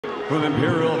from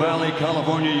Imperial Valley,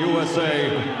 California, USA,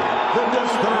 the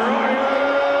Destroyer!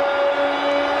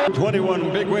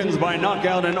 21 big wins by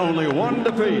knockout and only 1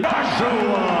 defeat,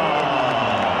 Joshua!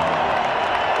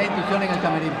 Intuición en el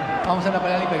camerino. Vamos a la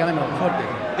pelea y pegaremos fuerte.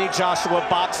 Joshua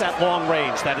box at long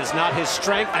range. That is not his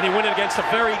strength, and he went against a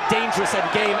very dangerous and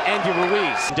game Andy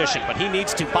Ruiz condition, but he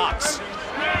needs to box.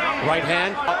 Right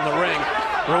hand out in the ring.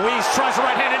 Ruiz tries a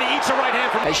right hand and he eats a right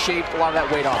hand from. Has shaved a lot of that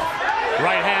weight off.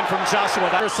 Right hand from Joshua.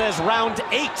 That says round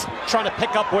 8, trying to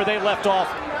pick up where they left off.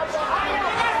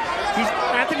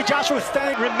 Anthony Joshua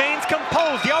remains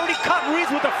composed. He already caught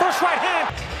Ruiz with the first right hand.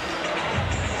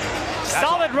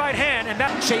 Solid right hand, and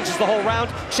that changes the whole round,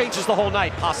 changes the whole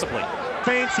night, possibly.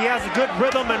 Feints, he has a good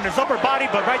rhythm in his upper body,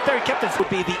 but right there he kept his...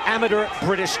 Would be the amateur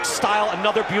British style.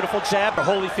 Another beautiful jab for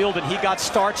Holyfield, and he got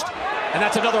starched. And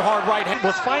that's another hard right hand.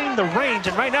 Was finding the range,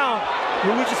 and right now,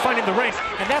 Ruiz is finding the range.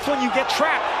 And that's when you get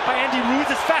trapped by Andy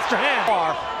Ruiz's faster hand.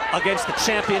 Against the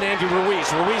champion Andy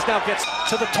Ruiz. Ruiz now gets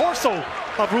to the torso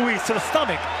of Ruiz, to the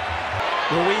stomach.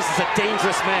 Ruiz is a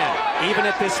dangerous man, even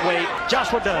at this weight.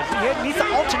 Joshua does. He needs to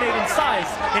alternate in size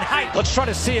and height. Let's try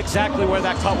to see exactly where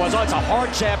that cut was. Oh, it's a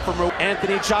hard jab from Ruiz.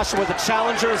 Anthony Joshua, the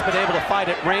challenger, has been able to fight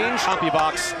at range.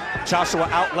 Box. Joshua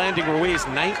outlanding Ruiz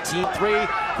 19-3.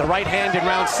 The right hand in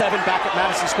round 7 back at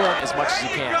Madison Square as much as he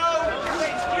can.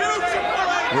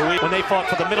 Ruiz, when they fought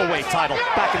for the middleweight title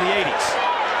back in the 80s.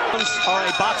 Are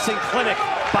a boxing clinic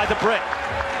by the Brit.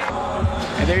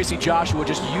 And there you see Joshua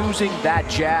just using that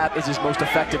jab as his most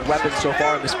effective weapon so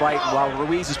far in this fight, while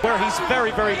Ruiz is where he's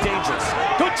very, very dangerous.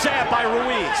 Good jab by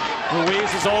Ruiz. Ruiz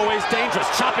is always dangerous.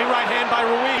 Chopping right hand by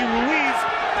Ruiz. Ruiz,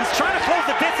 he's trying to close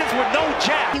the distance with no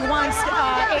jab. He wants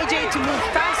AJ to move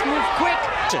fast, move quick.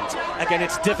 Again,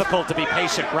 it's difficult to be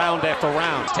patient round after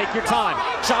round. Take your time.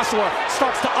 Joshua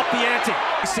starts to up the ante.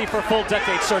 You see for a full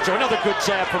decade, Sergio. Another good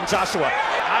jab from Joshua.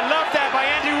 I love that by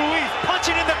Andy Ruiz,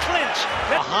 punching in the clinch.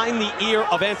 Behind the ear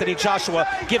of Anthony Joshua,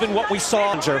 given what we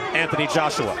saw under Anthony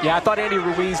Joshua. Yeah, I thought Andy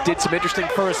Ruiz did some interesting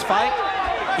first fight,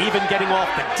 even getting off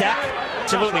the deck.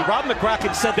 Absolutely. Rob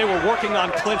McCracken said they were working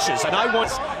on clinches,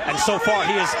 and so far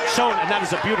he has shown, and that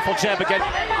is a beautiful jab again.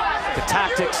 The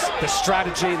tactics, the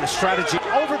strategy, and the strategy.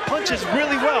 Over punches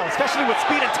really well, especially with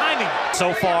speed and timing.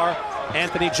 So far,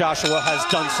 Anthony Joshua has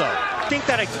done so. I think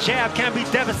that a jab can be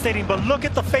devastating, but look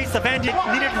at the face of Andy.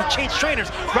 Needed to change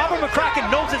trainers. Robert McCracken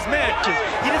knows his man.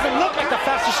 He doesn't look like the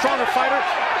faster, stronger fighter,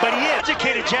 but he is.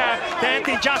 Educated jab that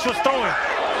Anthony Joshua's throwing.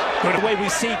 The way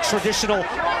we see traditional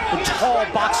tall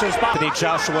boxers. Anthony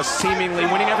Joshua seemingly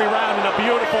winning every round in a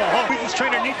beautiful hook. His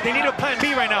trainer, they need a plan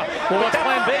B right now. Well, what's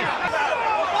plan B?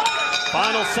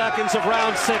 Final seconds of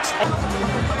round 6.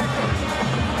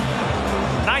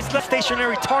 Nice left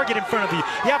stationary target in front of you.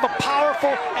 You have a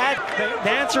powerful ad. The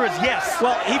answer is yes.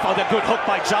 Well, he found a good hook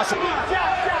by Joshua.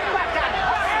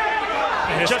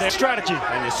 And just strategy.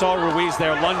 And you saw Ruiz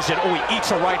there lunging. Oh, he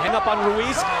eats a right hand up on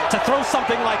Ruiz to throw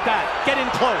something like that. Get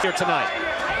in close here tonight.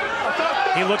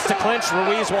 He looks to clinch.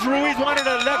 Ruiz wanted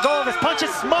to let go of his punches,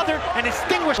 smothered and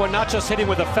extinguished. Well, not just hitting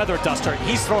with a feather duster.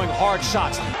 He's throwing hard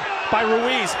shots by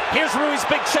Ruiz. Here's Ruiz,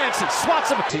 big chances.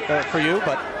 Swats him for you,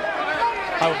 but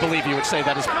I would believe you would say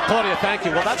that is Claudia, thank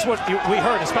you. Well, that's what we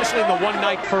heard, especially in the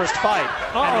one-night first fight.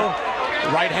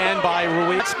 Right hand by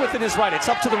Ruiz. It's within his right. It's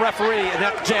up to the referee, and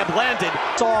that jab landed.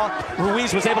 Saw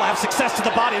Ruiz was able to have success to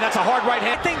the body, and that's a hard right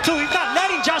hand. Thing too, he's not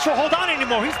letting Joshua hold on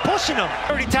anymore. He's pushing him.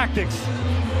 Dirty tactics.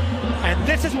 And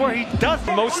this is where he does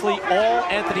mostly all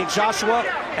Anthony Joshua,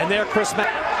 and there Chris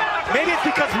Mack. Maybe it's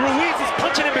because Ruiz is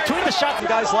punching in between the shots.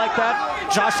 Guys like that.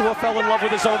 Joshua fell in love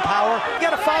with his own power. You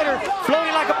got a fighter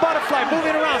floating like a butterfly,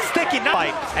 moving around, sticky.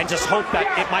 And just hope that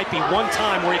it might be one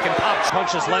time where he can pop.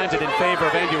 Punches landed in favor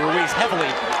of Andy Ruiz heavily.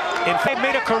 He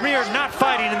made a career not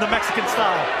fighting in the Mexican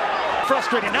style.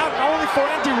 Frustrating, not only for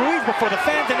Andy Ruiz, but for the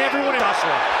fans and everyone in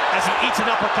Joshua as he eats an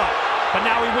uppercut. But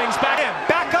now he wings back in.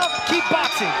 Back up, keep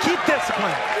boxing, keep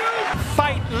discipline.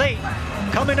 Fight late.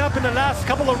 Coming up in the last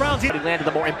couple of rounds. He landed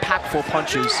the more impactful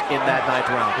punches in that 9th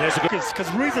round. There's a good because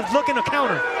Ruiz is looking to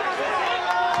counter.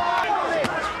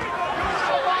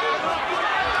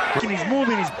 He's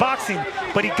moving, he's boxing,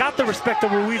 but he got the respect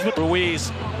of Ruiz.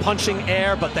 Ruiz punching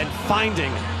air, but then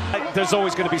finding. There's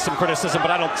always going to be some criticism,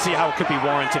 but I don't see how it could be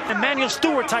warranted. Emmanuel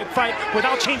Stewart type fight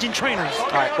without changing trainers.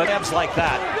 All right, but abs like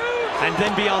that, and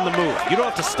then be on the move. You don't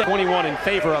have to step 21 in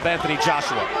favor of Anthony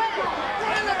Joshua.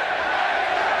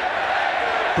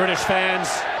 British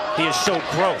fans, he has showed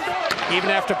growth,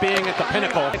 even after being at the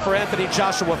pinnacle. For Anthony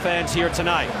Joshua fans here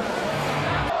tonight.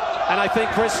 And I think,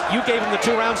 Chris, you gave him the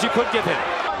 2 rounds you could give him.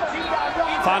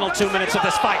 Final 2 minutes of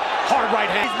this fight. Hard right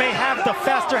hand. He may have the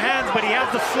faster hands, but he has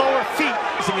the slower feet.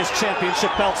 Using his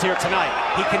championship belts here tonight.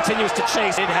 He continues to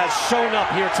chase. It has shown up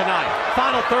here tonight.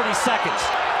 Final 30 seconds.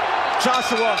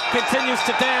 Joshua continues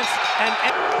to dance and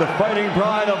The fighting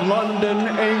pride of London,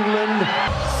 England.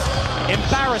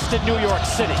 embarrassed in New York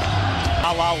City.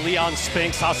 A la Leon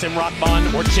Spinks, Hasim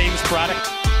Rahman, or James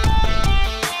Braddock.